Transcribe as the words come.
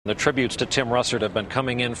The tributes to Tim Russert have been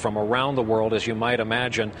coming in from around the world, as you might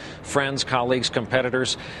imagine. Friends, colleagues,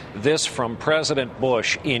 competitors. This from President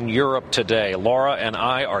Bush in Europe today. Laura and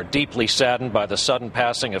I are deeply saddened by the sudden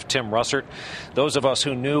passing of Tim Russert. Those of us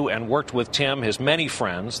who knew and worked with Tim, his many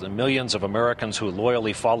friends, the millions of Americans who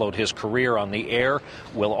loyally followed his career on the air,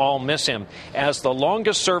 will all miss him. As the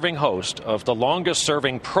longest-serving host of the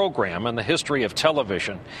longest-serving program in the history of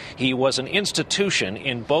television, he was an institution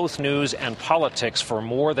in both news and politics for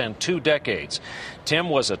more than 2 decades. Tim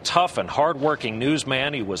was a tough and hard-working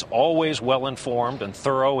newsman. He was always well-informed and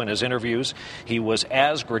thorough in his interviews. He was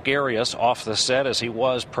as gregarious off the set as he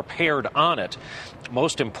was prepared on it.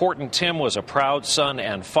 Most important, Tim was a proud son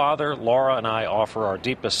and father. Laura and I offer our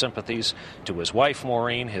deepest sympathies to his wife,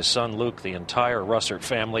 Maureen, his son, Luke, the entire Russert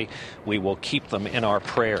family. We will keep them in our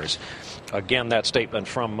prayers. Again, that statement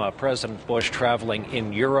from President Bush traveling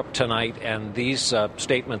in Europe tonight, and these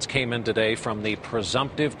statements came in today from the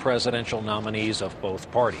presumptive presidential nominees of both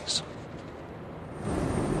parties.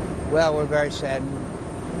 Well, we're very saddened,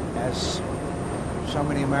 as so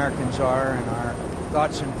many Americans are, and our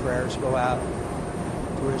thoughts and prayers go out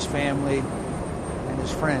to his family and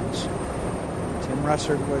his friends. Tim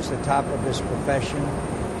Russert was the top of his profession.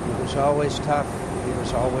 He was always tough. He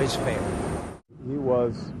was always fair. He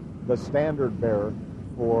was the standard bearer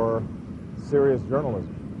for serious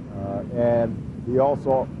journalism. And he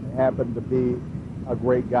also happened to be a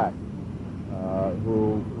great guy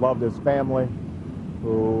who loved his family,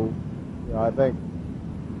 who I think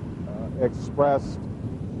expressed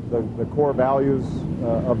the core values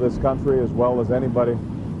of this country as well as anybody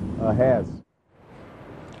has.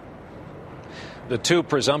 The two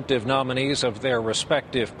presumptive nominees of their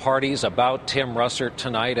respective parties about Tim Russert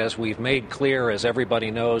tonight. As we've made clear, as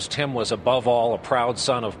everybody knows, Tim was above all a proud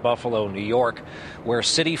son of Buffalo, New York, where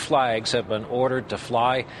city flags have been ordered to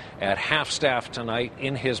fly at half-staff tonight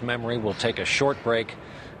in his memory. We'll take a short break.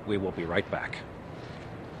 We will be right back.